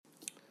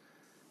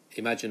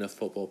Imagine a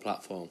football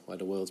platform where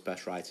the world's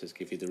best writers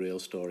give you the real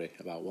story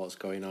about what's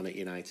going on at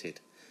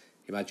United.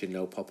 Imagine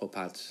no pop-up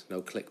ads,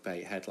 no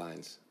clickbait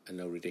headlines, and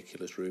no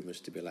ridiculous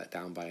rumours to be let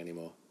down by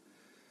anymore.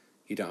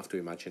 You don't have to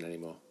imagine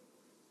anymore.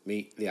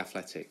 Meet The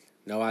Athletic.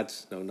 No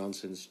ads, no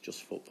nonsense,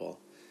 just football.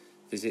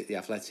 Visit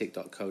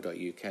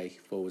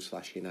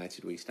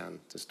theathletic.co.uk/United We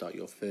Stand to start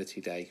your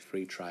 30-day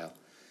free trial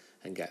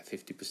and get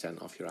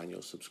 50% off your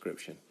annual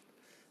subscription.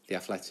 The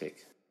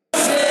Athletic.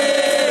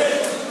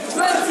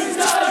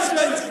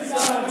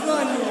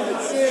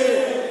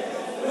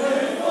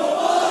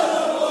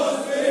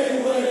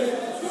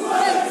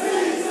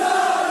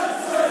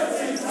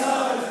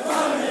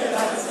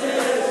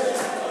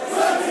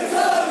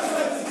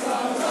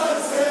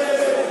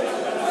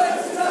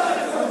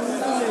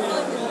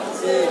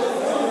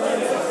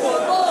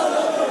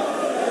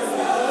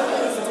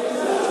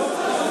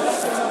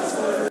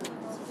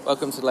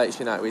 Welcome to the latest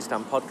United We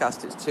Stand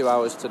podcast. It's 2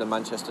 hours to the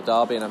Manchester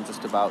derby and I'm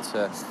just about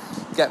to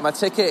get my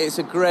ticket. It's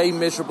a grey,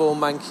 miserable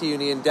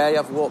Mancunian day.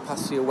 I've walked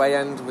past the away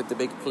end with the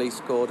big police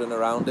cordon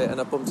around it and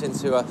I bumped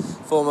into a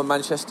former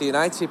Manchester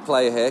United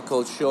player here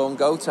called Sean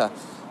Gota.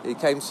 He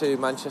came to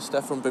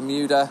Manchester from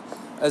Bermuda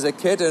as a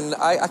kid and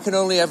I can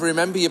only ever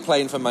remember you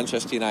playing for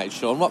Manchester United,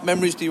 Sean. What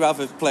memories do you have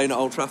of playing at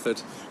Old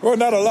Trafford? Well,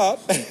 not a lot.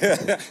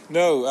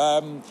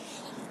 No,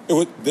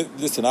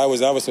 listen, I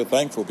was so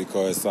thankful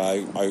because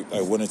I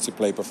wanted to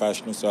play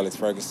professional. So Alex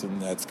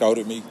Ferguson had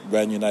scouted me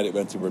when United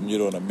went to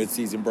Bermuda on a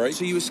mid-season break.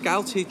 So you were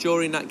scouted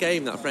during that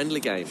game, that friendly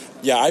game?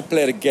 Yeah, I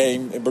played a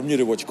game in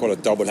Bermuda, what you call a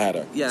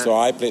double-header. Yeah. So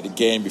I played the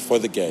game before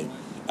the game.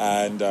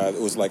 And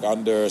it was like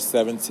under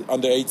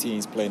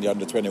 18s playing the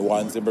under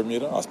 21s in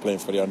Bermuda. I was playing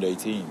for the under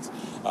 18s.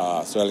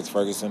 So Alex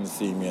Ferguson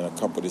seen me and a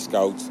couple of the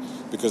scouts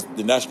because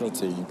the national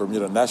team,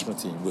 Bermuda national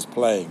team, was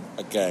playing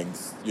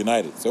against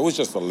United. So it was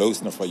just a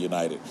loosener for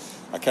United.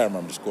 I can't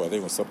remember the score. I think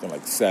it was something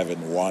like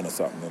 7-1 or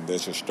something. And they're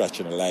just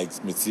stretching the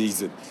legs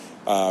mid-season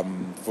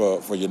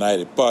for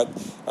United. But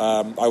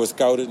I was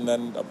scouted and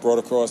then brought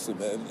across and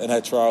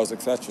had trials,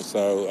 etc.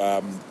 So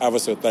I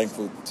was so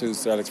thankful to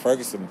Sir Alex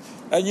Ferguson.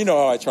 And you know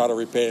how I try to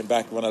repay him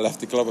back when I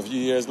left the club a few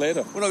years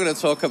later. We're not going to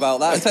talk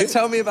about that.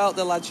 Tell me about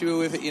the lads you were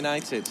with at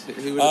United.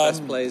 Who were the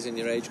best players in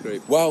your age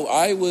group? Well,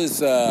 I was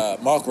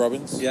Mark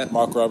Robbins. Yeah.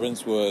 Mark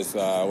Robbins was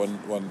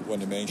one of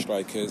the main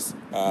strikers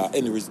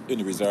in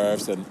the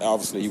reserves, and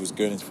obviously he was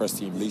good in his first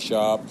team. Lee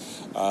Sharp,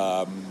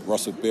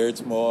 Russell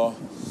Beardsmore,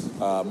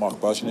 Mark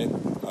Bosnick,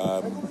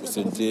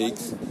 St.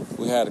 Diggs.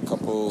 We had a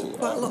couple.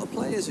 Quite a lot of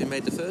players who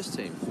made the first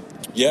team.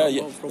 Yeah.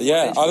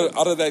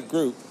 Out of that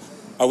group,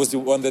 I was the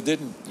one that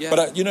didn't. Yeah. But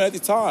at the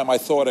time I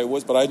thought I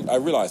was, but I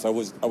realized I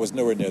was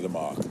nowhere near the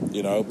mark.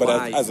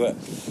 But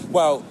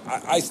why?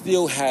 I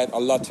still had a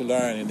lot to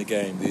learn in the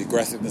game. The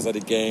aggressiveness of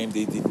the game,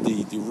 the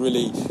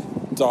really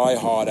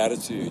die-hard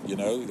attitude,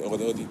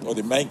 or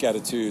the Manc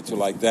attitude to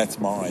like, that's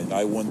mine,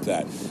 I want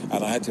that.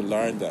 And I had to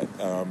learn that.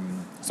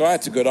 So I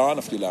had to go down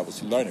a few levels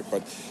to learn it.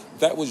 But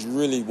that was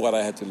really what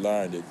I had to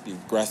learn, the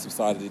aggressive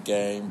side of the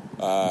game,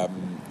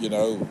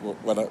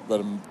 when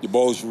the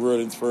ball's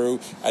rolling through,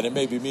 and it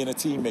may be me and a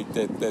teammate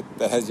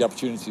that has the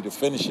opportunity to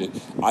finish it,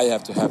 I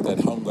have to have that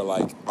hunger,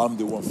 like I'm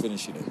the one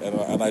finishing it.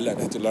 And I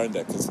had to learn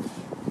that because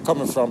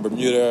coming from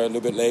Bermuda, a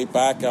little bit laid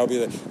back, I'll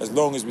be like, as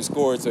long as we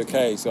score, it's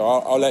okay. So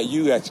I'll let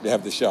you actually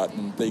have the shot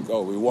and think,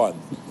 oh, we won.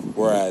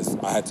 Whereas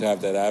I had to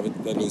have that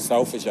little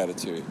selfish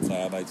attitude,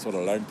 and I sort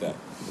of learned that.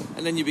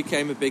 And then you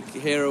became a big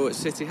hero at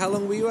City. How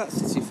long were you at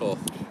City for?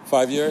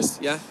 5 years.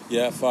 Yeah?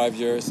 Yeah, 5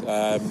 years.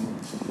 I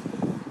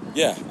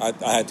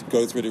had to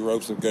go through the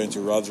ropes of going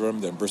to Rotherham,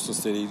 then Bristol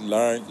City,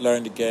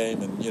 learn the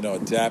game and,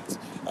 adapt.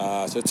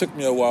 So it took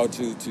me a while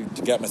to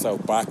get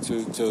myself back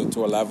to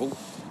a level.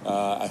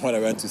 And when I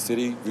went to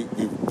City,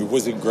 it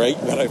wasn't great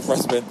when I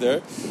first went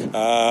there.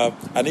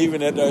 And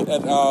even at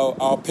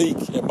our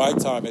peak in my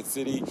time at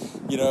City,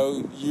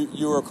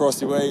 you were across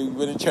the way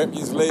winning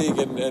Champions League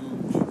and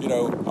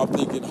I'm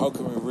thinking, how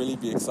can we really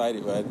be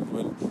excited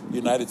when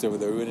United's over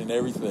there winning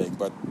everything?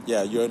 But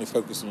yeah, you only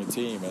focus on your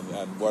team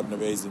and what an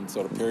amazing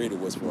sort of period it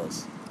was for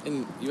us.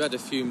 And you had a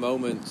few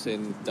moments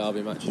in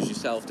derby matches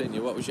yourself, didn't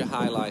you? What was your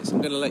highlights? I'm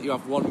going to let you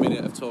have 1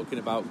 minute of talking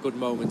about good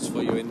moments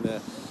for you in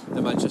the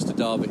Manchester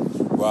derby.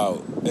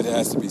 Wow, it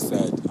has to be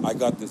said. I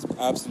got this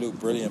absolute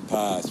brilliant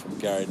pass from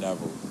Gary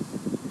Neville.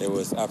 It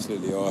was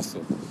absolutely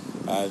awesome.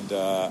 And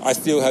I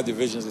still have the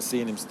visions of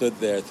seeing him stood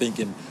there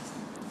thinking,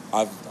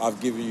 I've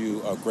given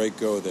you a great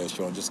go there,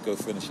 Sean. Just go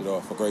finish it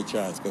off. A great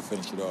chance. Go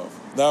finish it off.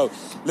 No,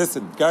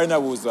 listen, Gary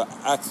Neville was an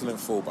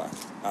excellent fullback.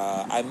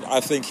 And I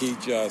think he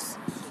just...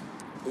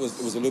 It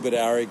was a little bit of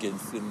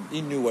arrogance, and he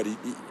knew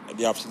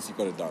the options he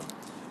could have done.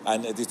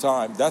 And at the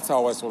time, that's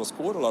how I sort of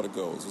scored a lot of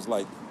goals. It was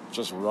like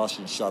just rush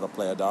and shut a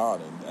player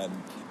down and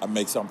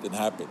make something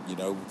happen. We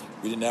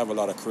didn't have a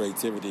lot of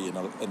creativity in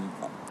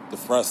the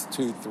first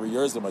 2-3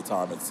 years of my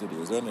time at City. It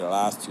was only the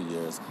last 2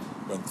 years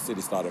when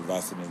City started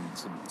investing in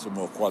some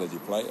more quality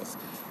players.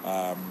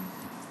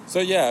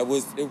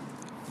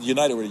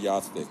 United were the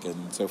yardstick,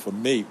 and so for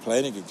me,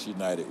 playing against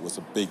United was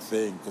a big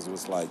thing because it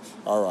was like,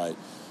 all right,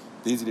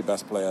 these are the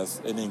best players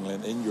in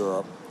England, in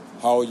Europe.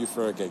 how will you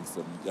fare against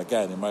them?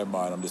 Again, in my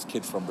mind, I'm this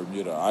kid from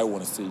Bermuda. I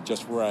want to see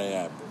just where I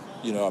am,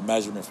 a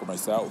measurement for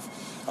myself.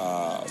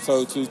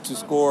 So to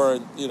score,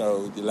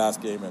 the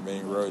last game at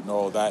Main Road and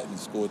all that, and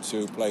score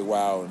 2, play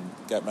well, and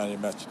get man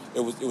of the match,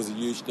 it was a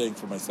huge thing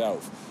for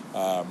myself.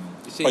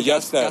 You seen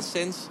Gus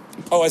since?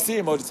 Oh, I see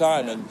him all the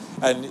time,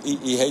 and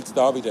he hates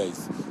Derby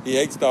days. He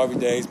hates Derby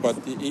days, but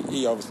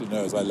he obviously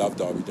knows I love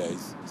Derby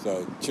days.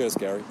 So cheers,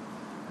 Gary.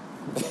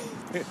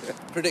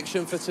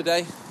 Prediction for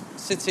today?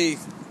 City,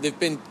 they've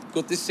been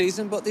good this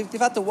season, but they've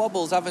had the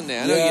wobbles, haven't they?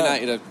 I know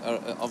United are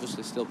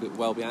obviously still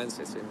well behind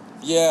City.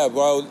 Yeah,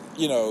 well,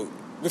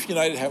 with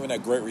United having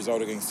that great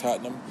result against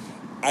Tottenham,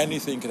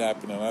 anything could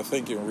happen. And I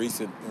think in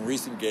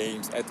recent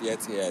games at the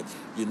Etihad,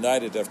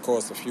 United have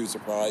caused a few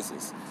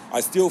surprises.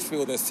 I still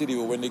feel that City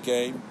will win the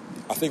game.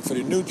 I think for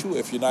the neutral,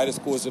 if United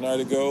scores an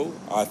early goal,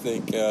 I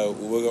think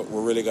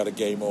we're really got a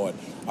game on.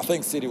 I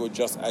think City will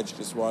just edge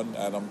this one,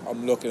 and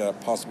I'm looking at a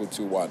possible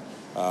 2-1.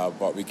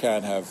 But we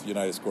can't have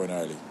United scoring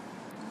early.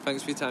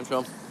 Thanks for your time,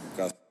 Sean.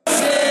 Guys.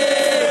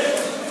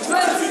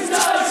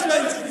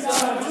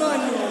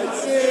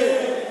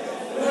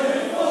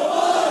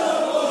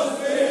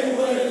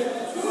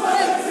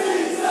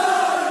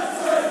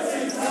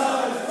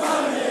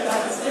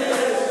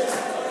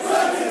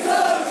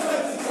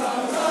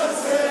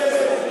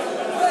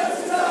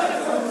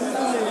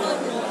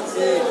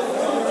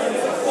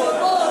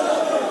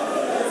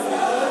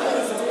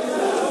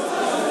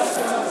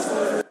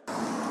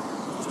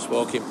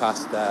 Walking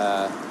past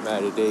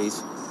Mary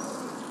D's,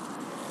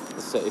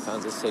 the City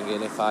fans are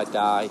singing "If I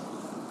Die"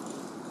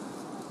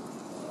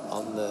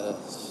 on the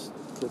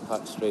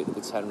Clipart Street.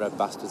 There'll be 10 red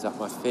bastards at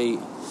my feet,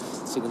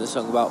 singing a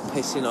song about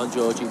pissing on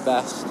Georgie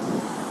Best.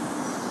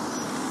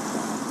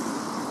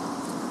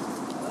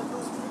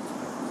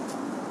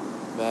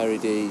 Mary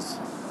D's,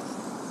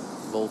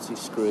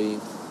 multi-screen,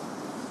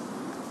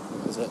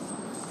 what is it?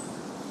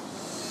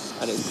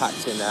 And it's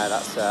packed in there.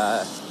 That's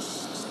they're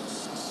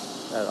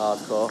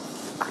hardcore.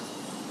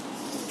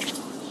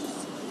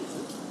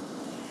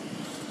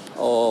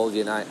 All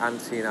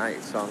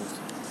anti-United songs.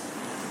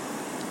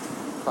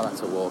 Quite like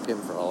to walk in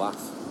for a laugh.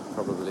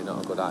 Probably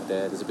not a good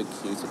idea. There's a big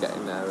queue to get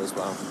in there as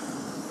well.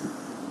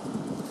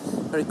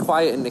 Very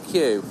quiet in the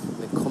queue.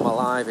 They come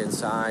alive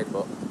inside,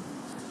 but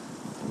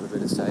it would be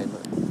the same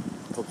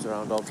at pubs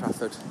around Old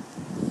Trafford.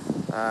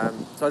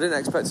 So I didn't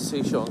expect to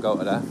see Sean go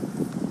to there.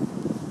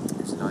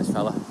 He's a nice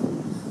fella.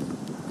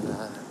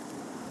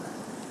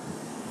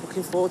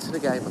 Looking forward to the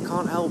game. I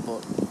can't help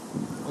but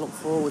I look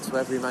forward to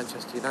every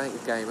Manchester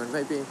United game, and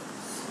maybe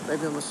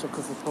I'm a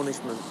sucker for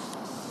punishment.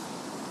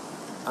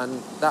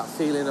 And that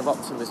feeling of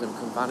optimism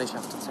can vanish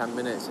after 10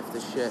 minutes if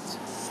there's shit.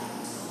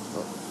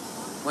 But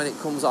when it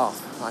comes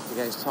off, like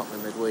against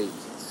Tottenham midweek,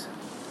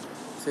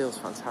 it feels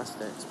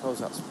fantastic. I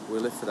suppose we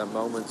live for them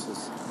moments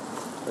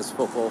as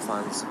football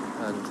fans,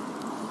 and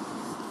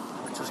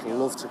I just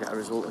love to get a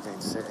result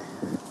against City.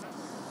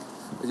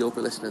 You'll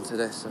be listening to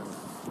this, and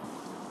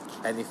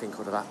anything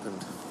could have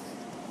happened.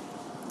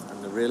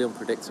 And they're really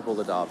unpredictable,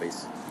 the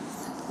derbies.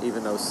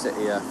 Even though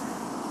City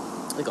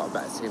they've got a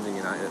better team than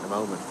United at the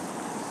moment.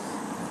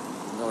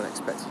 No one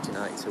expected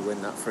United to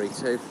win that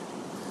 3-2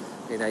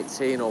 in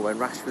 18, or when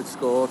Rashford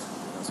scored.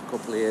 That's a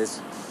couple of years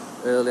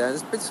earlier. And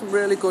there's been some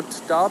really good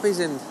derbies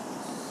in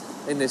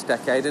this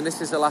decade, and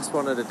this is the last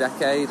one of the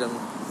decade. And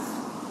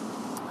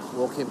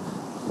walking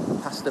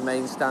past the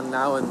main stand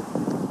now, and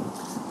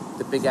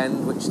the big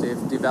end which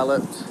they've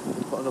developed,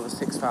 they put another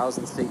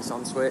 6,000 seats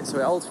onto it, so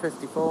it holds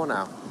 54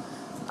 now.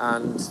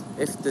 And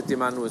if the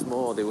demand was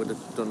more, they would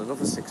have done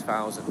another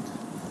 6,000.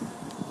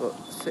 But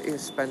City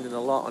is spending a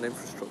lot on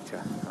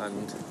infrastructure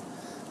and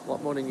a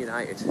lot more than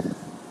United.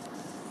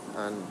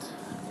 And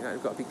United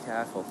have got to be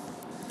careful.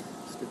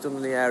 So they've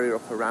done the area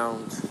up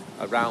around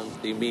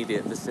the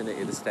immediate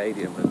vicinity of the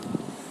stadium, and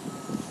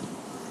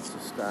it's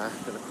just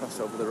going to cross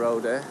over the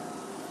road here.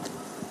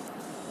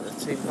 And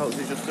the team coach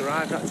has just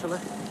arrived actually.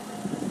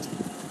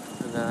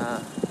 And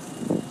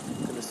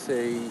going to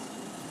see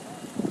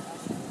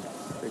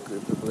a big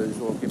group of Blues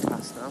walking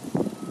past now.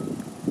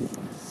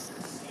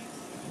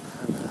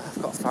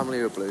 I've got a family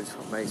of Blues, I've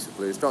got mates of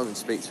Blues. Don't even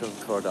speak to them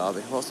before a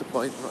derby. What's the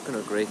point? I'm not going to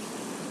agree.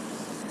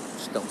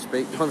 Just don't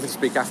speak. Don't even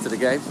speak after the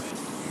game.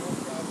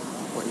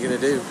 What are you going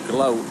to do?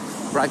 Gloat?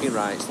 Bragging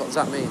rights? What does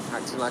that mean?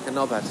 Acting like a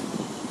knobhead?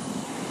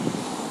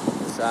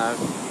 It's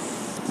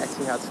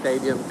Etihad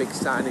Stadium, big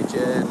signage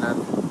here,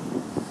 and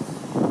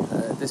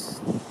this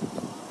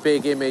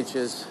big image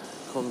has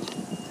come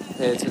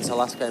here since the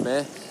last game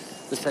here.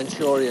 The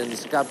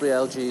Centurions,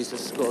 Gabriel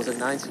Jesus scores a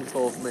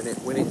 94th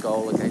minute winning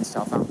goal against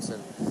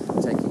Southampton,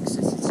 taking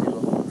City to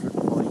 100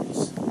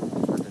 points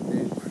and a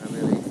new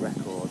Premier League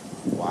record.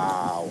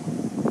 Wow.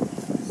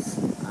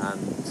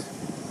 And it's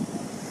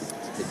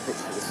a big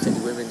pitch for the City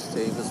women's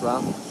team as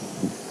well.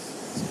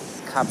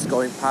 Cabs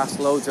going past,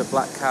 loads of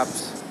black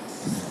cabs,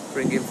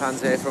 bringing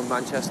fans here from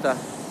Manchester,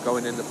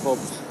 going in the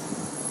pubs.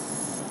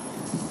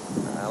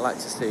 I like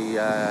to see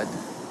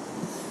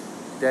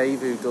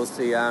Dave, who does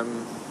the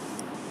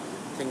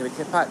King of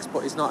the Kippax,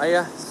 but he's not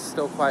here. It's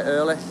still quite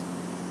early.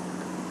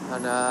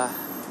 And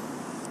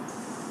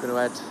Going to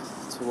head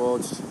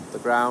towards the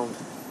ground.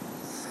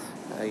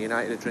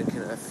 United are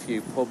drinking at a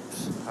few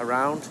pubs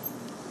around.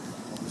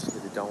 Obviously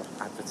they don't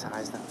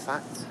advertise that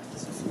fact.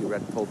 There's a few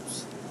red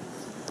pubs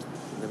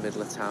in the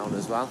middle of town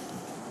as well.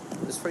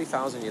 There's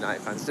 3,000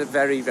 United fans. It's a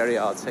very, very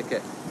hard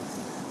ticket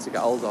to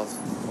get hold of.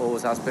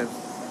 Always has been,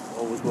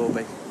 always will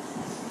be.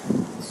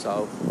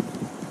 So,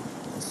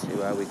 let's see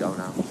where we go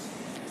now. 20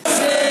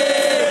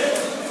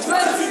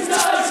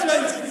 times,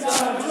 20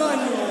 times,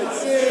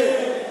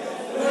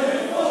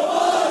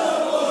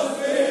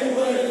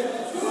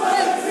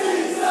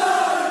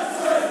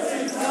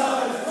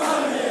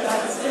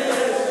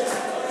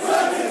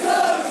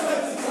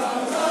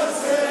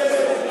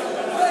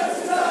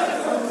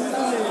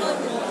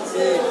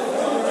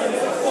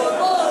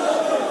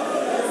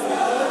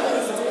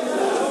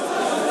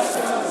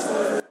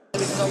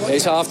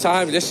 It's half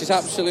time. This is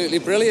absolutely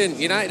brilliant.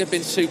 United have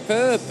been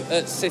superb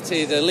at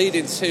City. They're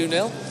leading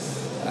 2-0.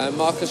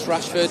 Marcus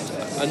Rashford,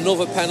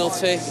 another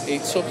penalty. He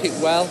took it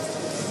well.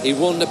 He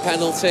won the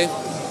penalty.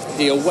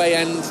 The away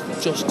end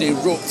just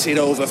erupted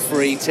over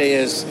 3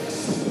 tiers.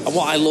 And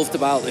what I loved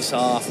about this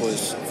half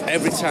was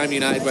every time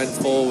United went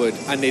forward,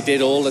 and they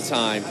did all the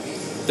time,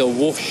 the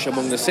whoosh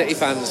among the City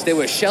fans. They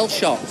were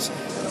shell-shocked.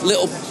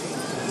 Little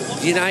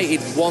United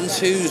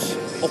 1-2s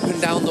up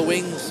and down the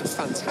wings. It's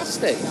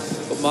fantastic.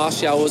 But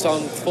Martial was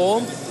on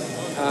form,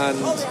 and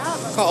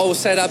can't always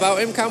say that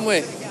about him, can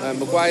we?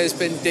 Maguire's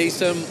been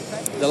decent.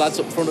 The lads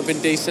up front have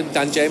been decent.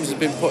 Dan James has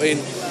been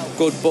putting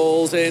good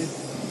balls in.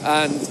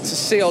 And to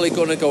see Ole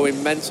Gunnar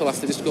going mental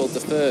after they scored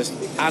the first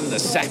and the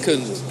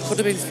second, could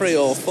have been 3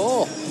 or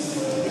 4,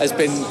 has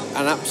been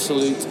an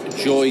absolute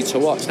joy to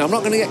watch. Now, I'm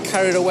not going to get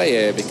carried away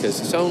here because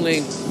it's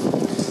only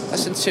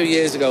less than 2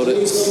 years ago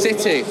that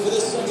City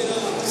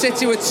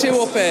were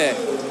 2 up here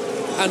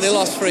and they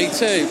lost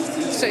 3-2.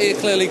 City are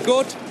clearly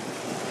good,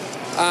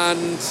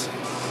 and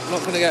I'm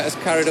not going to get as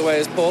carried away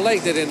as Paul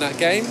Lake did in that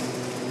game.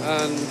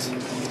 And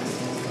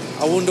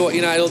I wonder what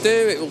United will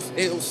do.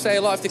 It'll say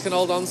a lot if they can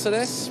hold on to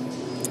this,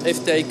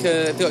 if they've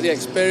got the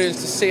experience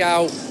to see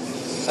out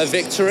a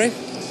victory.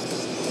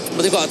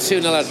 But they've got a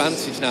 2-0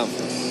 advantage now.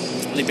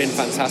 They've been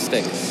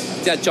fantastic.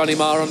 They had Johnny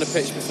Marr on the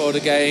pitch before the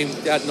game.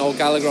 They had Noel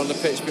Gallagher on the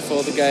pitch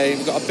before the game.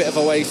 They've got a bit of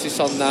Oasis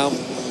on now.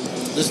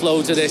 There's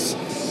loads of this.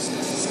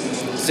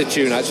 It's a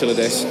tune, actually,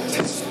 this.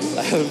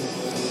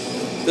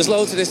 There's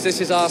loads of this.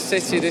 This is our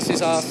city. This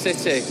is our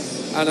city.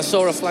 And I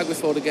saw a flag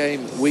before the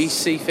game. We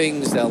see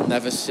things they'll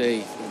never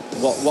see.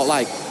 What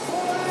like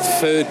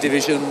 3rd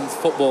division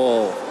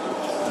football.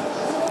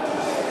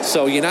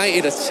 So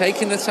United are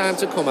taking the time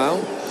to come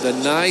out.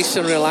 They're nice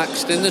and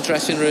relaxed in the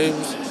dressing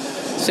rooms.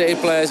 City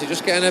players are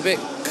just getting a bit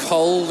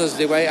cold as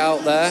they wait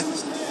out there.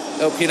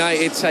 Hope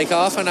United take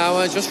half an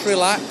hour, just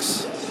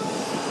relax.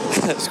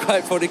 It's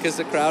quite funny because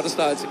the crowd are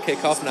starting to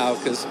kick off now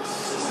because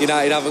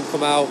United haven't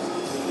come out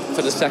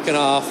for the second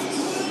half.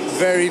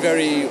 Very,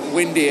 very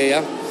windy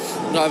here.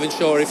 Not even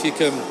sure if you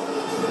can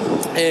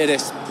hear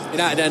this.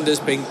 United end has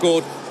been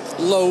good.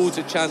 Loads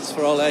of chance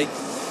for Ole.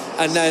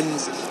 And then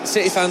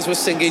City fans were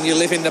singing, "You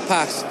live in the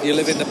past, you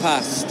live in the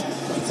past."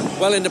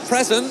 Well, in the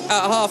present,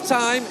 at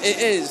half-time, it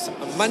is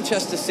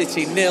Manchester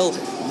City 0,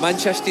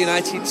 Manchester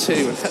United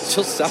 2. And that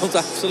just sounds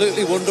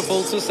absolutely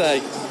wonderful to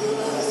say.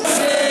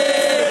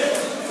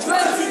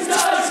 20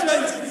 times,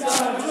 20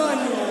 times,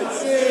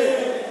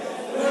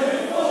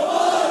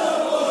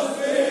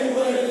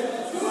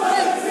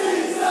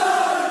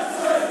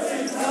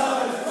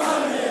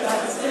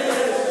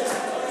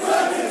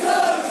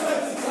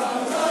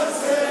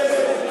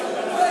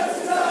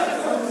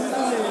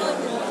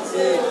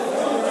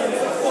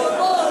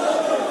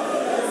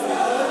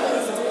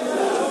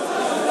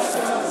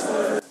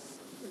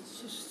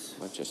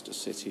 Manchester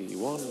City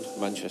 1,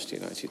 Manchester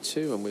United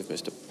 2, and with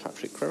Mr.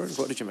 Patrick Crowens.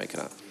 What did you make of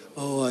that?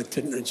 Oh, I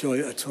didn't enjoy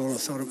it at all. I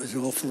thought it was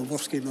awful. The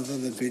worst game I've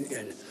ever been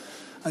in.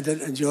 I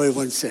didn't enjoy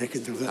 1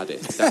 second of it. Had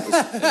it. That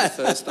was in the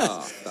first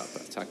half, that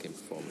attacking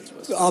performance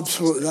was...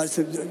 Absolutely. That's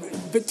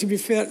it. But to be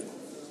fair,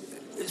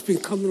 it's been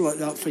coming like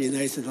that for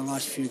United the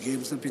last few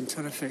games. They've been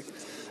terrific.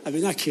 I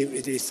mean, I came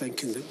today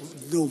thinking that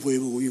no way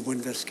will we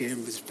win this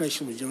game,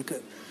 especially when you look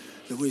at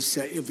the way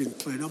City have been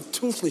playing. I'm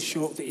totally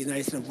shocked that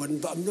United have won,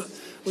 but I'm not.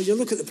 When you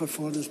look at the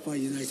performance by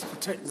United,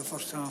 particularly in the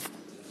first half,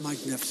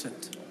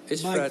 magnificent.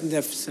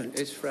 Magnificent.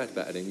 Is Fred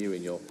better than you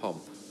in your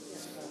pomp?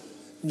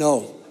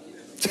 No.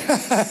 He's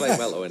playing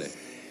well, though, isn't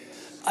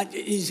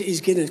he?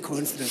 He's gaining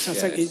confidence. I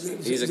think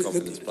he's a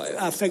confidence player.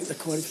 I think the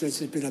confidence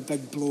has been a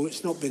big blow.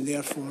 It's not been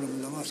there for him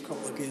in the last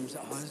couple of games.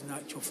 It has, in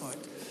actual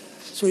fact.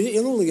 So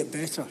he'll only get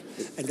better,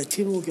 and the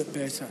team will get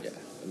better. Yeah,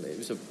 I mean, it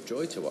was a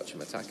joy to watch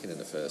him attacking in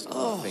the first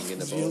half, pinging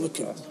the ball look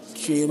across. at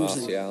James,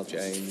 Martial,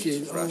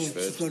 James,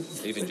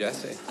 Rashford, even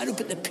Jesse. I know,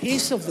 but the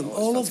pace of them,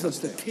 all of them,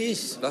 the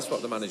pace. That's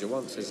what the manager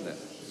wants, isn't it?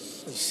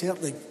 He's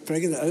certainly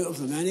bringing it out of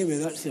them anyway.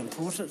 That's the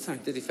important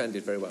thing. They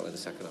defended very well in the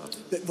second half.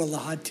 But, well, they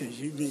had to.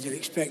 You're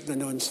expecting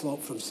an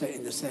onslaught from City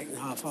in the second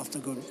half after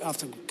coming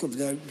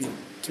down, being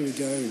 2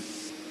 down.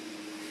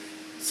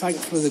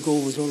 Thankfully, the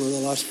goal was only in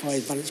the last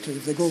 5 minutes, because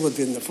if the goal had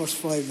been in the first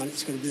 5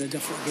 minutes, it's going to be a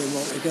different game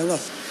altogether.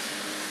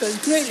 But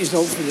it's a great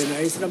result for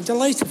United. I'm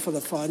delighted for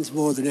the fans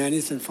more than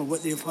anything for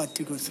what they've had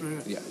to go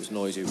through. Yeah, it was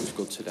noisy, it was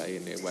good today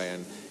in the way.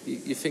 And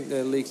you think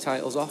the league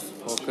title's off,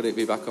 or could it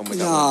be back on with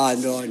that?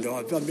 No. I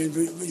mean,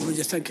 when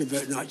you think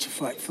about it, in actual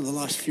fact, for the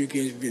last few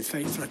games, we've been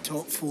fighting for a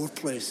top 4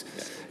 place.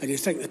 Yeah. And you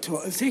think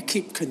if they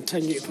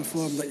continue to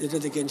perform like they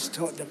did against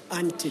Tottenham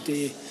and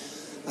today,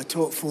 a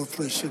top 4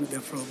 place shouldn't be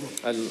a problem.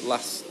 And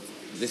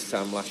this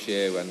time last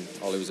year, when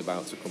Ollie was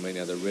about to come in, he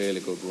had a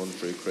really good run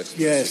through Christmas.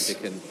 Yes. If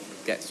they can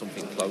get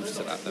something close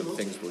to that, then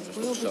things will just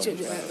look so much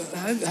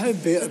better. How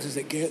better does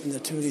it get than the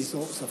 2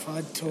 results they've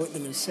had,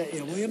 Tottenham and City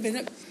away? I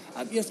mean,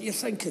 you're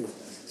thinking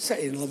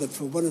City and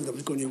Liverpool, one of them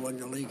was going to win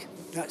the league.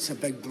 That's a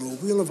big blow.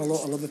 We'll have a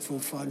lot of Liverpool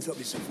fans that will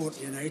be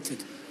supporting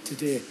United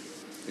today.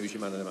 Who's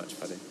your man of the match,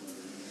 Paddy?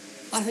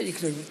 I think you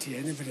could have given it to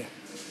anybody.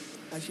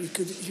 You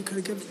could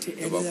have given it to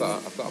anybody.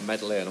 Well, I've got a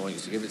medal here and I want you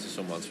to give it to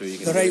someone. So you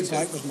can the right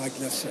back was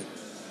magnificent.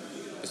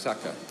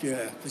 Bissaka?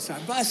 Yeah,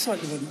 Bissaka. But I thought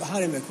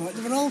Harry Maguire,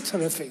 they were all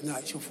terrific in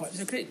actual fact. It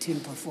was a great team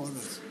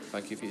performance.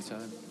 Thank you for your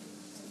time.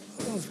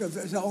 Oh,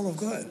 is that all I've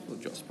got? Well,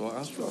 Jot Sport, I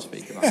was trying to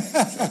speak about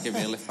it. Give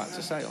me a lift back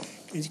to Sale.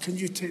 Can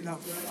you take that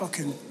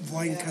fucking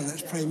wanker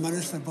that's Prime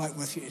Minister back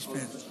with you to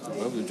Spain?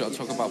 Well, we've got to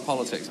talk about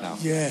politics now.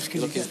 Yes.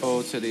 You're looking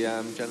forward to the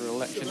general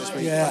election this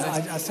week?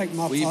 Yeah, I think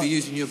my Will you be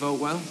using your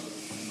vote well?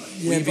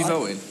 Yeah, will you be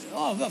voting?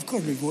 Of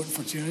course we're voting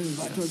for Jeremy,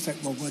 but I don't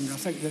think we'll win. I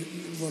think that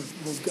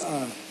we've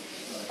got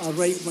a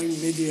right-wing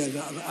media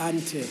that are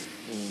anti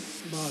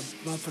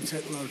my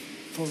particular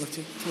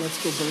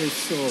political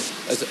beliefs, so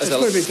it's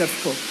going to be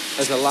difficult.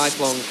 As a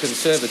lifelong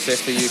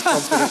Conservative, are you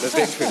confident of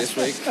victory this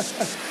week?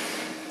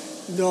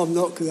 No, I'm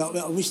not.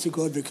 I wish to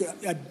God because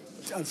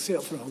I'd set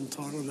up for a home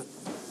Parliament.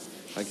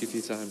 Thank you for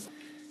your time.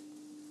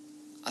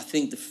 I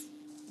think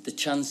the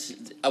chance.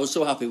 I was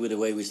so happy with the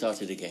way we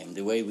started the game,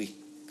 the way we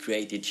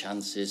created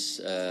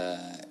chances,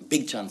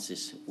 big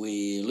chances.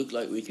 We looked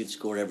like we could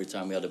score every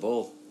time we had the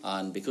ball.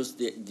 And because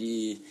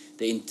the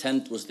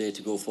intent was there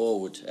to go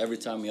forward, every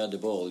time we had the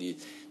ball,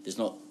 it's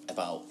not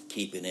about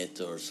keeping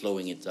it or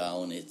slowing it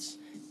down.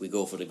 We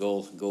go for the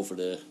goal, go for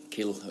the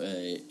kill,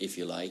 if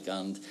you like,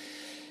 and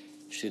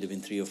should have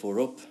been 3 or 4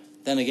 up.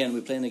 Then again,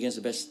 we're playing against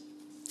the best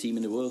team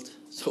in the world,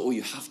 so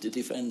you have to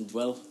defend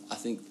well. I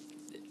think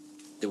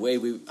the way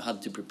we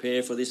had to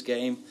prepare for this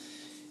game,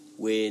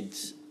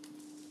 because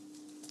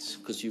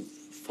you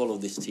followed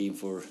this team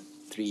for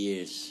 3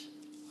 years,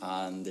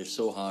 and they're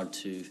so hard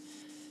to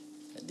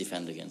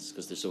defend against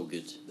because they're so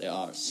good. They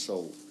are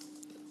so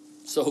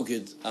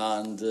good,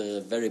 and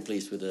very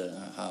pleased with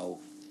how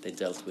they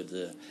dealt with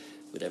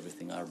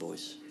everything, our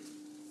boys.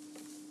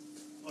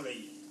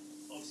 Ollie,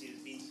 obviously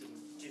there's been some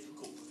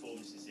difficult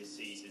performances this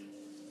season,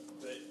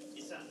 but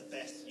is that the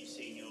best you've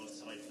seen your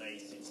side play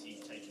since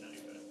you've taken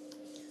over?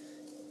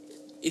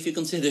 If you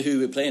consider who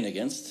we're playing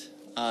against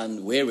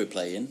and where we're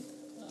playing,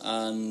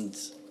 and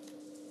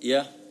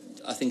yeah,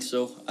 I think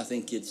so. I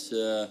think it's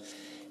a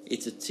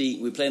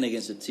team. We're playing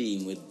against a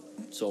team with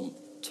some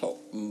top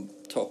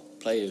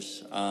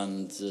players,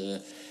 and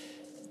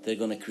they're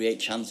going to create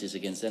chances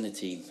against any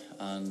team.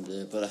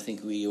 And but I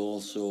think we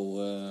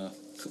also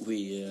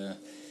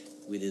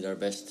we did our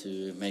best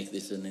to make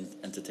this an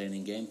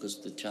entertaining game because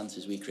the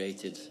chances we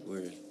created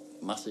were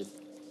massive.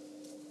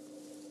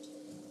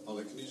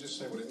 Ollie, can you just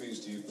say what it means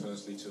to you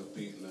personally to have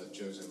beaten a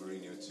Jose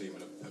Mourinho team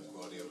and a Pep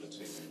Guardiola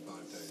team in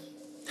 5 days?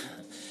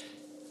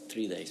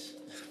 3 days.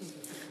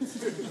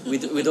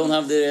 we don't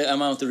have the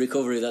amount of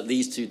recovery that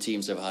these two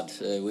teams have had.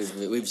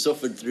 We've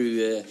suffered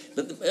through,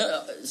 but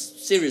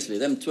seriously,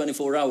 them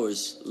 24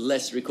 hours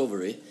less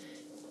recovery,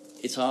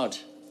 it's hard.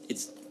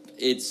 It's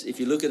if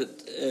you look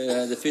at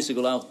the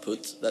physical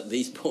output that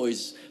these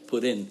boys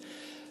put in,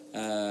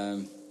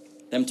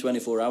 them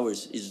 24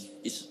 hours is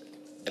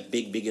a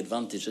big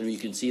advantage, and you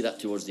can see that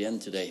towards the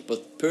end today.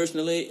 But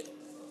personally,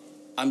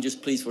 I'm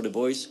just pleased for the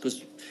boys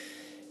because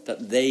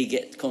that they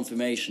get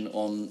confirmation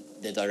on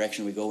the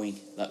direction we're going.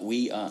 That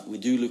we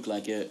do look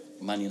like a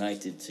Man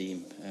United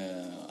team,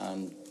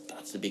 and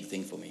that's a big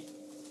thing for me.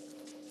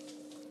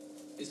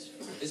 Is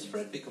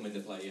Fred becoming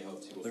the player you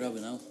hoped he would? Where are we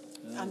now?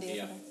 Andy.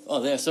 Yeah. Oh,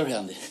 there. Sorry,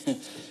 Andy.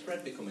 Is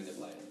Fred becoming the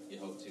player you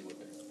hoped he would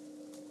be?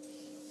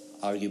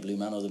 Arguably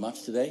man of the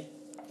match today.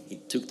 He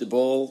took the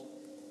ball.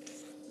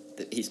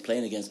 He's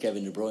playing against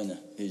Kevin De Bruyne,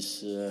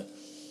 who's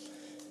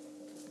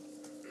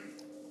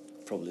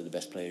probably the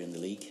best player in the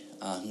league,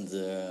 and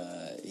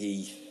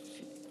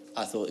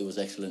I thought it was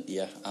excellent,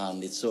 yeah,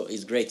 and it's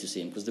great to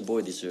see him because the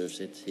boy deserves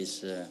it.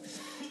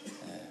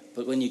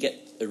 But when you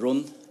get a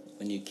run,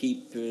 when you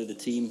keep the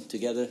team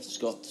together,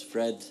 Scott,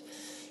 Fred,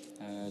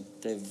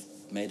 they've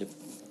made a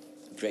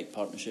great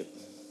partnership.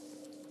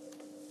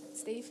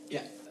 Steve?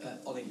 Yeah,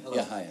 Ollie, hello.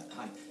 Yeah, hi.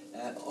 Hi.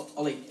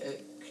 Ollie,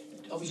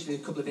 obviously a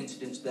couple of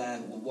incidents there,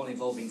 one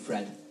involving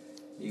Fred.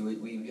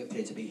 We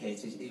appear to be hit.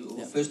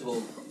 First of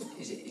all,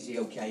 is he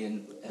okay,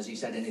 and has he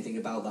said anything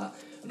about that?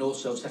 And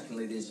also,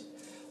 secondly, there's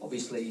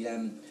obviously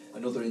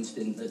another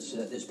incident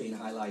that's been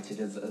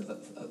highlighted of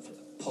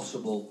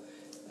possible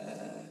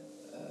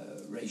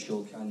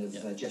racial kind of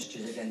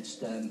gestures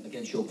against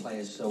your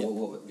players. So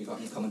what have you got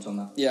any comment on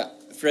that? Yeah,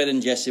 Fred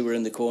and Jesse were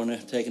in the corner,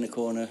 taking a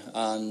corner,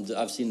 and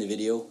I've seen the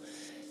video,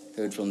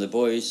 heard from the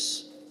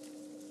boys.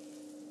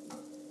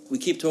 We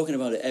keep talking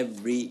about it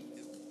every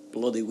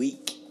bloody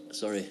week.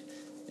 Sorry,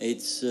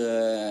 it's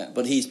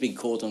but he's been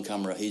caught on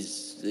camera.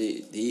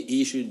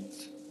 He should,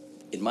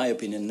 in my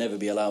opinion, never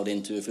be allowed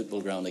into a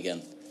football ground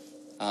again.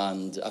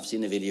 And I've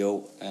seen the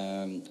video,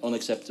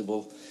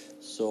 unacceptable.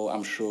 So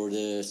I'm sure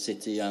the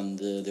city and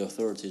the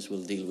authorities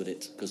will deal with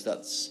it, because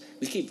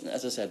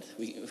as I said,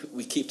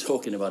 we keep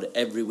talking about it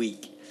every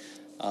week,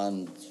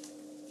 and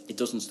it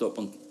doesn't stop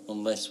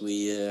unless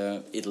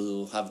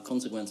it'll have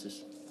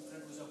consequences.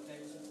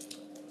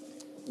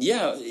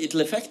 Yeah,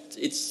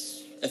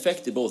 it's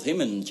affected both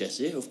him and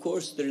Jesse. Of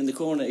course, they're in the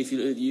corner. If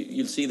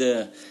you'll see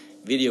the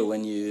video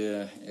when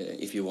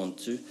if you want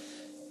to,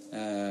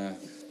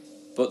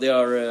 but they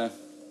are.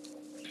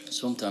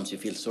 Sometimes you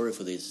feel sorry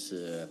for these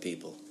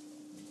people.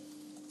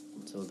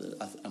 So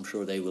I'm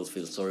sure they will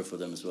feel sorry for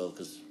them as well,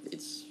 because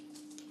it's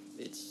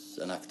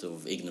an act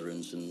of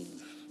ignorance and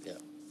yeah.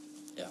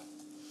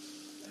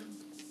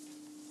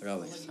 Where are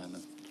we,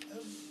 Simon?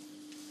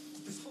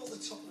 Before the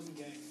Tottenham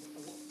game, a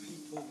lot of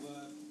people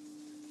were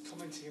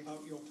commenting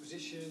about your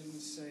position,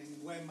 saying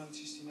where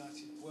Manchester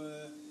United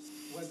were,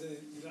 whether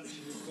you'd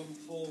actually have gone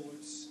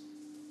forwards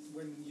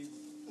when you've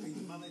been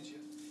the manager.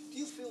 Do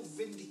you feel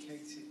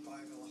vindicated by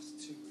the last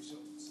two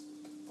results,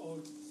 or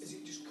is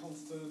it just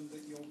confirmed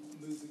that you're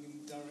moving in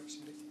the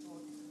direction that you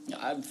thought?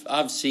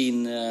 I've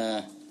seen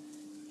the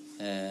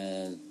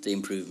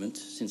improvement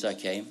since I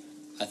came.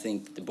 I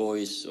think the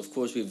boys, of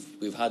course,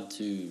 we've had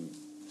to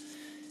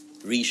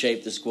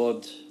reshape the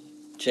squad,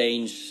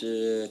 change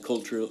the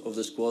culture of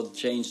the squad,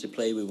 change the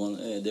way we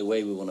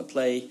want to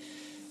play.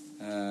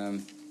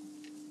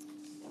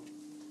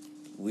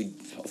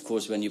 Of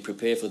course, when you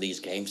prepare for these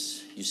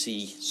games, you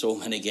see so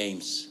many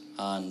games,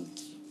 and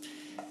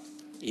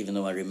even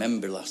though I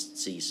remember last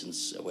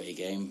season's away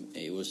game,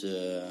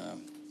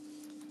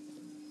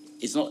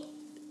 it's not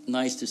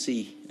nice to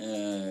see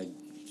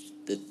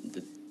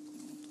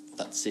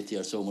that City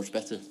are so much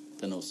better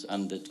than us,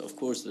 and that, of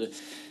course,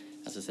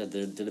 as I said,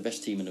 they're the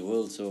best team in the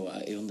world. So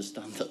I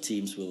understand that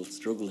teams will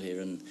struggle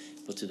here,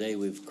 but today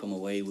we've come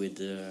away with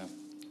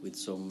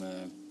some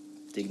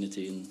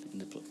dignity in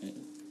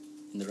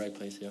the right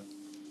place. Yeah.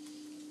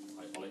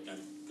 Hi, Ollie,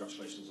 and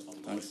congratulations on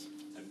the Thanks.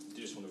 I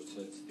just want to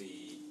return to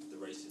the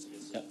racism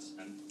incident. Yep.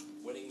 And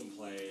when England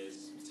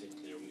players,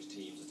 particularly English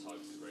teams, are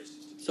targeted with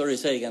racist abuse. Sorry,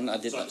 say again. I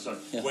did. Sorry.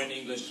 Yeah. When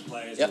English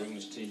players Yep. or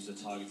English teams are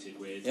targeted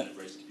with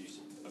racist abuse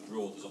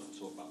abroad, there's often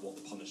talk about what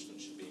the punishment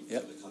should be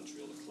for the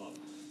country or the club,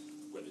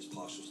 whether it's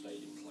partial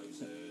stadium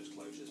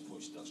closures,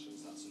 points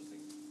deductions, that sort of thing.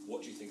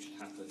 What do you think should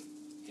happen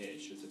here?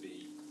 Should there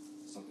be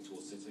something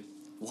towards City?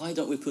 Why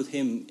don't we put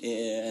him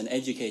and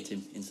educate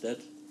him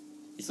instead?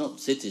 It's not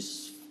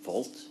City's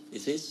fault,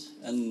 it's his,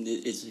 and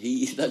it's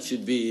he that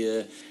should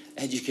be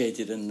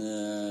educated, and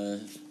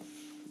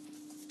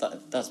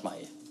that's my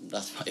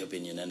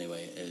opinion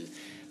anyway.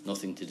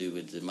 Nothing to do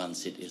with Man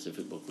City as a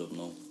football club,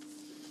 no.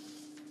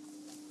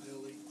 Hi,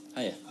 Ollie.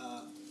 Hiya.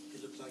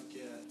 It looked like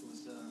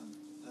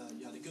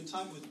you had a good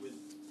time with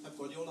Pep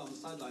Guardiola on the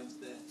sidelines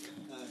there.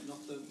 Not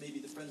maybe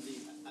the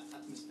friendly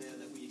atmosphere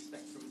that we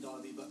expect from a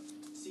derby, but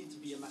seemed to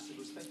be a massive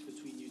respect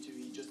between you two.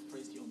 He just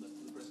praised you on the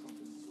press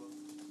conference as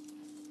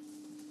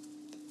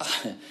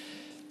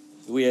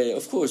well.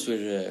 Of course,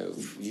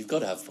 you've got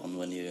to have fun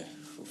when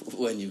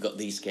you've got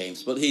these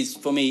games. But he's,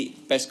 for me,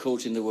 best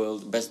coach in the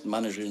world, best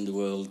manager in the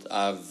world.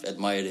 I've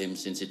admired him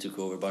since he took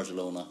over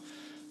Barcelona,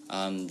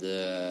 and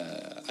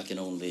I can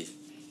only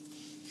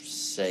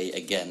say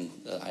again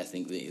that I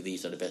think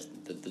these are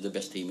the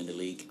best team in the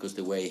league, because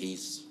the way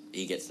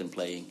he gets them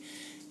playing,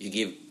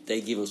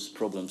 they give us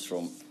problems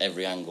from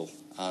every angle,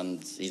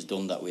 and he's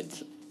done that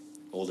with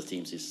all the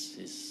teams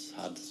he's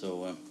had.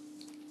 So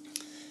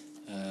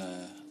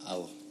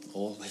I'll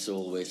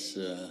always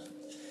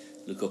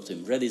look up to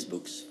him. Read his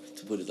books,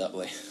 to put it that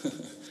way.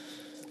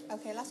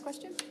 Okay, last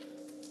question.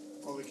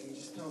 Ollie, can you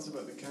just tell us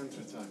about the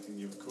counter-attack, and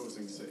you're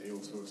causing City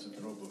all sorts of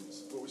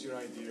problems? What was your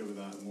idea with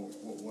that, and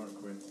what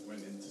work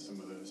went into some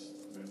of those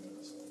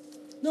movements?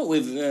 No,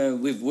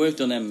 we've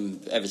worked on them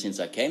ever since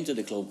I came to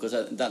the club,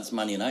 because that's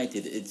Man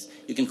United.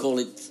 You can call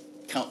it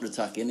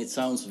counter-attacking. It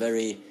sounds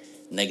very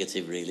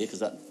negative, really, because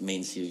that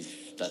means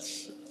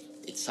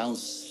it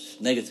sounds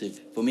negative.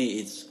 For me,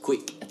 it's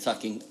quick,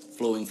 attacking,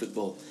 flowing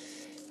football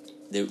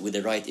with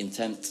the right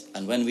intent.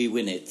 And when we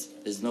win it,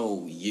 there's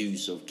no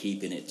use of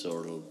keeping it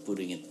or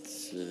putting it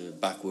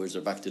backwards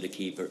or back to the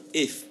keeper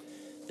if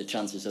the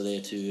chances are there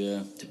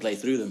to play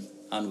through them.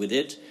 And we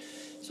did.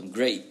 Some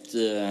great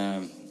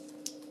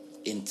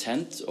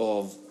intent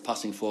of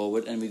passing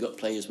forward, and we got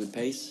players with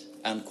pace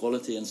and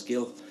quality and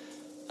skill.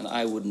 And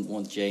I wouldn't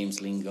want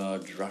James,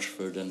 Lingard,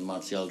 Rashford and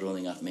Martial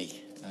running at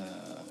me.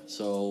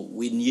 So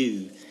we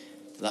knew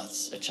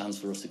that's a chance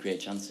for us to create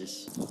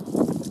chances.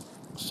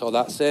 So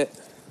that's it.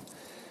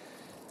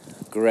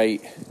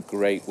 Great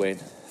win.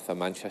 for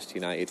Manchester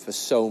United for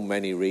so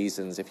many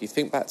reasons. If you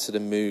think back to the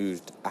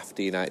mood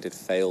after United had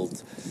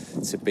failed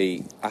to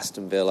beat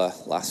Aston Villa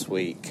last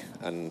week,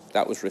 and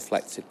that was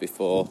reflected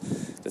before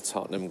the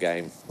Tottenham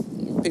game,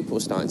 people were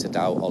starting to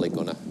doubt Ole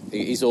Gunnar.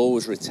 He's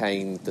always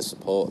retained the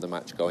support of the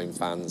match-going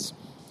fans,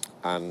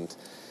 and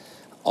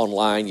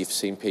online you've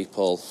seen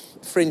people,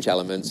 fringe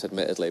elements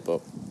admittedly,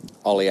 but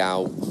Ole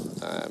out,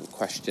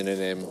 questioning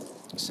him,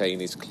 saying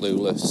he's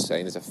clueless,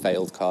 saying he's a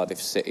failed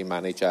Cardiff City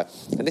manager.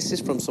 And this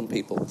is from some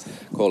people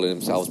calling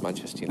themselves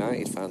Manchester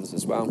United fans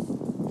as well.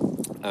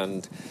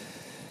 And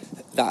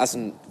that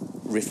hasn't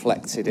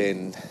reflected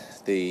in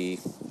the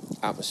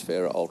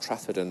atmosphere at Old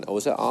Trafford. And I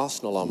was at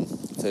Arsenal on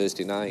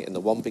Thursday night, and the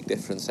one big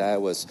difference there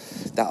was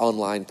that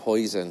online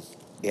poison,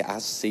 it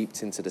has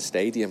seeped into the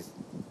stadium.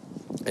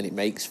 And it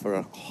makes for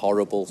a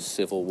horrible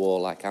civil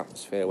war-like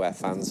atmosphere where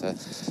fans are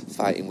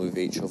fighting with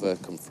each other,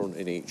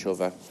 confronting each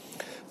other.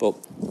 But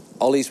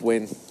Ole's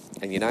win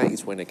and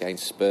United's win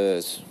against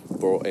Spurs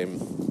brought him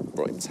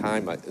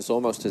time. It's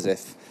almost as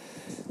if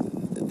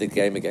the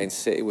game against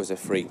City was a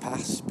free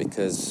pass,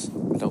 because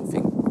I don't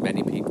think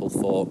many people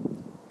thought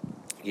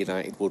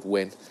United would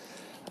win,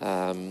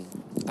 and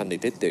they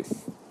did do.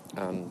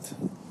 And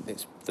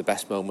it's the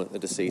best moment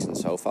of the season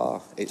so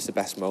far. It's the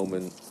best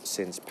moment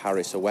since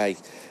Paris away.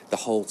 The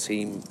whole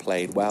team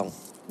played well.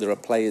 There are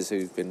players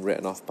who've been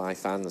written off by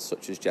fans,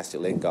 such as Jesse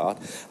Lingard,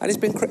 and he's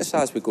been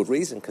criticised with good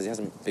reason because he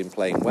hasn't been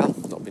playing well,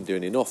 not been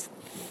doing enough.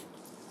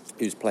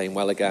 Who's playing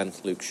well again?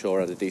 Luke Shaw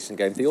had a decent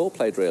game. They all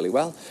played really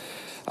well.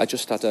 I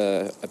just had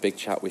a big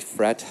chat with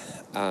Fred,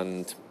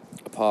 and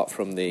apart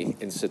from the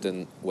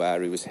incident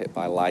where he was hit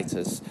by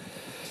lighters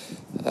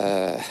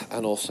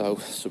and also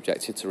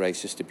subjected to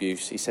racist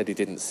abuse, he said he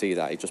didn't see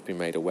that, he'd just been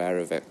made aware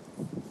of it.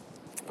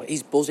 But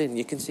he's buzzing,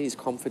 you can see his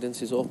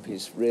confidence is up,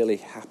 he's really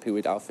happy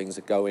with how things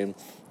are going,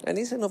 and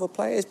he's another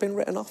player who's been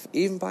written off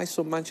even by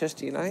some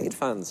Manchester United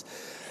fans,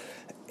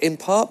 in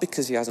part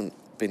because he hasn't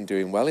been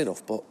doing well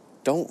enough. But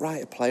don't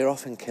write a player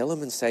off and kill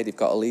him and say they've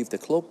got to leave the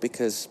club,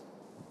 because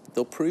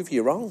they'll prove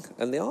you wrong,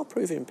 and they are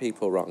proving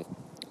people wrong.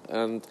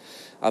 And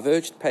I've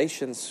urged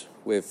patience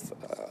with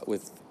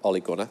Ole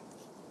Gunnar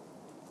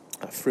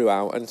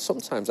throughout, and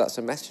sometimes that's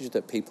a message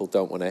that people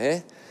don't want to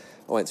hear.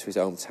 I went to his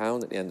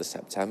hometown at the end of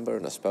September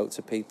and I spoke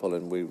to people,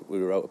 and we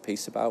wrote a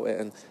piece about it,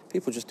 and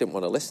people just didn't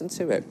want to listen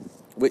to it,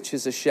 which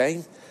is a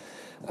shame.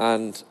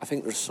 And I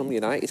think there's some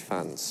United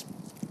fans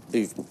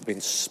who've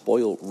been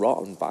spoiled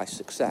rotten by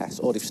success,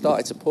 or they've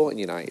started supporting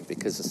United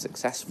because they're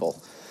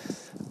successful,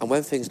 and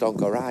when things don't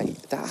go right,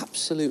 they're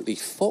absolutely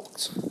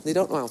fucked. They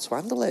don't know how to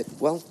handle it.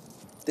 Well,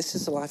 this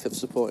is the life of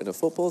supporting a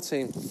football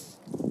team.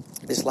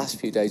 This last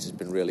few days has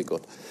been really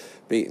good.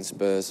 Beating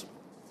Spurs,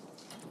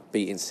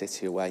 beating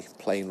City away,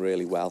 playing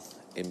really well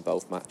in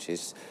both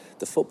matches.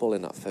 The football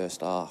in that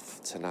first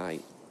half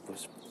tonight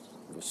was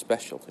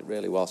special. It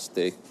really was.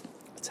 The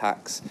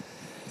attacks,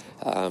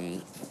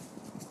 they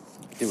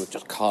were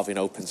just carving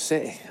open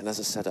City. And as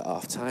I said at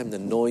half-time, the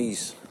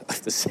noise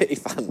of the City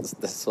fans,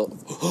 they're sort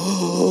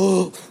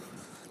of,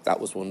 that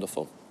was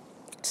wonderful.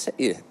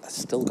 City has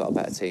still got a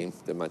better team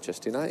than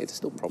Manchester United. They're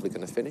still probably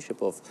going to finish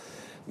above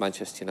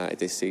Manchester United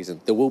this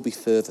season. There will be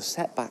further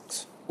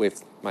setbacks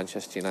with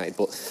Manchester United,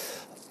 but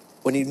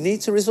when you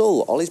need to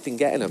result, Ole's been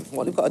getting them.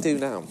 What they've got to do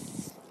now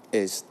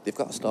is they've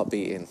got to start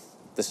beating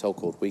the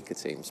so-called weaker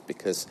teams,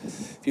 because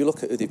if you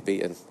look at who they've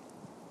beaten,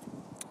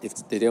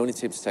 they're the only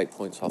team to take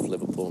points off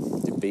Liverpool.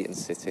 They've beaten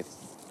City,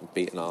 they've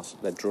beaten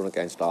Arsenal, they've drawn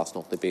against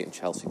Arsenal, they've beaten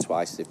Chelsea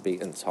twice, they've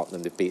beaten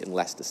Tottenham, they've beaten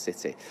Leicester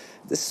City.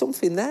 There's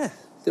something there.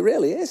 There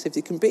really is. If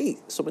they can beat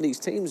some of these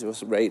teams who are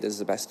rated as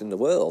the best in the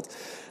world,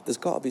 there's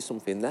got to be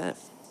something there.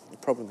 The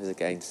problem is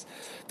against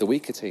the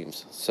weaker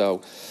teams.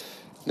 So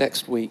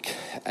next week,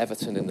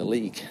 Everton in the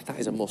league, that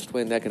is a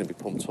must-win. They're going to be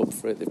pumped up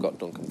for it. They've got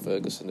Duncan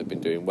Ferguson, they've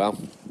been doing well,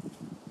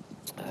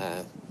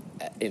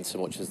 in so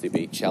much as they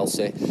beat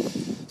Chelsea.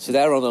 So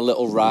they're on a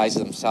little rise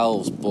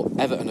themselves, but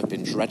Everton have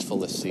been dreadful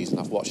this season.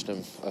 I've watched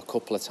them a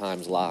couple of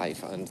times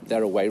live, and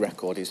their away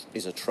record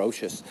is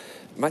atrocious.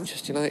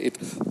 Manchester United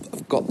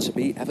have got to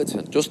beat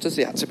Everton, just as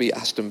they had to beat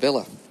Aston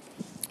Villa.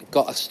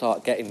 Got to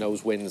start getting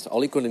those wins.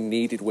 Ole Gunnar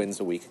needed wins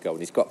a week ago, and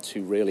he's got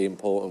two really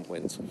important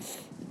wins. And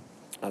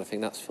I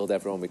think that's filled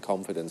everyone with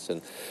confidence.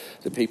 And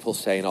the people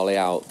saying Ole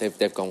out,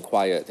 they've gone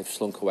quiet, they've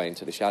slunk away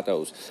into the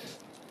shadows.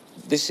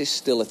 This is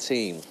still a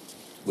team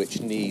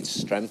which needs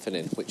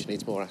strengthening, which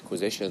needs more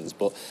acquisitions.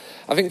 But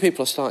I think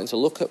people are starting to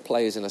look at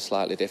players in a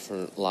slightly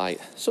different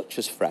light, such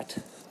as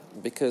Fred,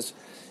 because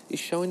he's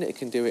showing that he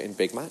can do it in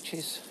big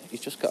matches.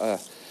 He's just got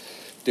to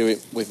do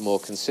it with more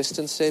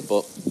consistency,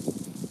 but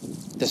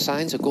the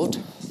signs are good.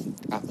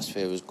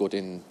 Atmosphere was good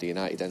in the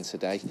United end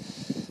today.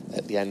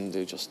 At the end,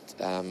 they were just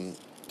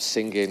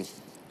singing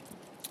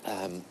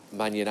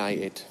Man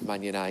United,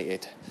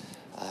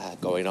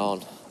 going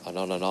on and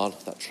on and on,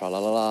 that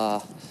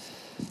tra-la-la-la,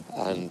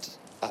 and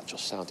that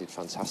just sounded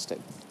fantastic.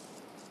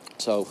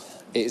 So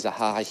it is a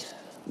high,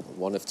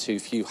 one of too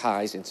few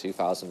highs in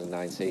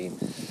 2019,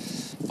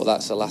 but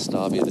that's the last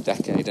derby of the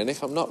decade. And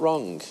if I'm not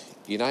wrong,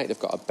 United have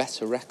got a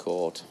better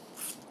record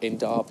in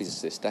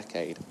derbies this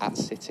decade at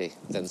City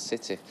than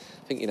City.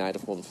 I think United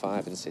have won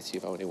 5 and City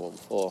have only won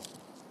 4.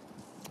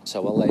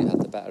 So while they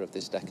had the better of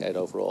this decade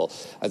overall,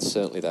 and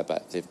certainly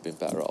they've been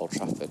better at Old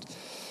Trafford,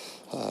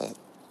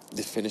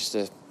 they've finished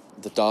the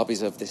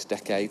derbies of this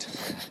decade,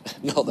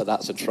 not that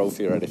that's a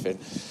trophy or anything,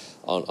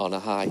 on a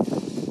high.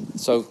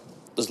 So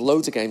there's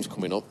loads of games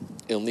coming up.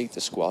 He'll need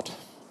the squad.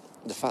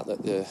 The fact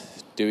that they're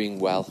doing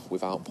well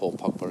without Paul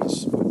Pogba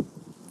is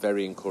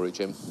very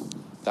encouraging.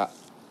 That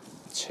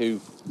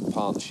 2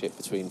 partnership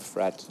between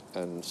Fred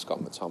and Scott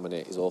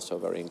McTominay is also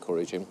very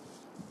encouraging.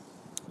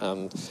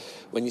 And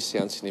when you see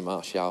Anthony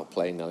Martial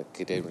playing like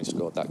he did when he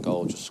scored that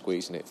goal, just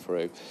squeezing it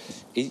through,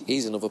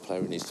 he's another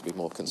player who needs to be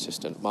more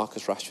consistent.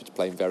 Marcus Rashford's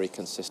playing very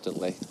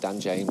consistently. Dan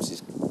James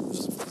is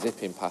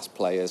zipping past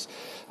players.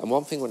 And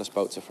one thing when I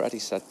spoke to Fred, he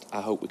said,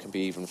 I hope we can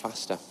be even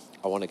faster.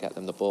 I want to get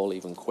them the ball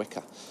even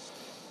quicker.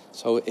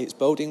 So it's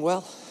boding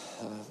well.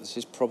 This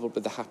is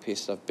probably the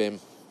happiest I've been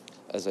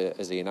as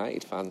a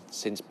United fan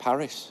since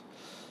Paris.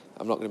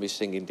 I'm not going to be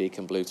singing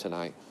Deacon Blue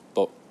tonight,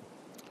 but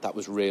that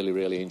was really,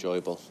 really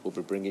enjoyable. We'll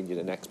be bringing you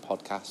the next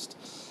podcast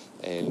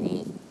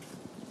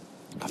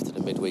after the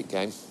midweek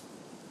game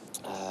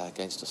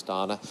against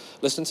Astana.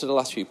 Listen to the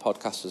last few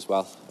podcasts as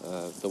well.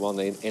 The one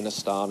in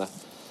Astana.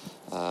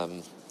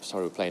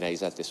 Sorry, we're playing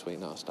AZ this week,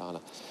 not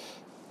Astana.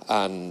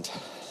 And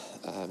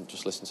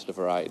just listen to the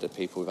variety of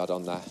people we've had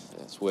on there.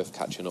 It's worth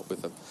catching up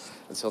with them.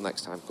 Until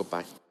next time,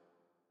 goodbye.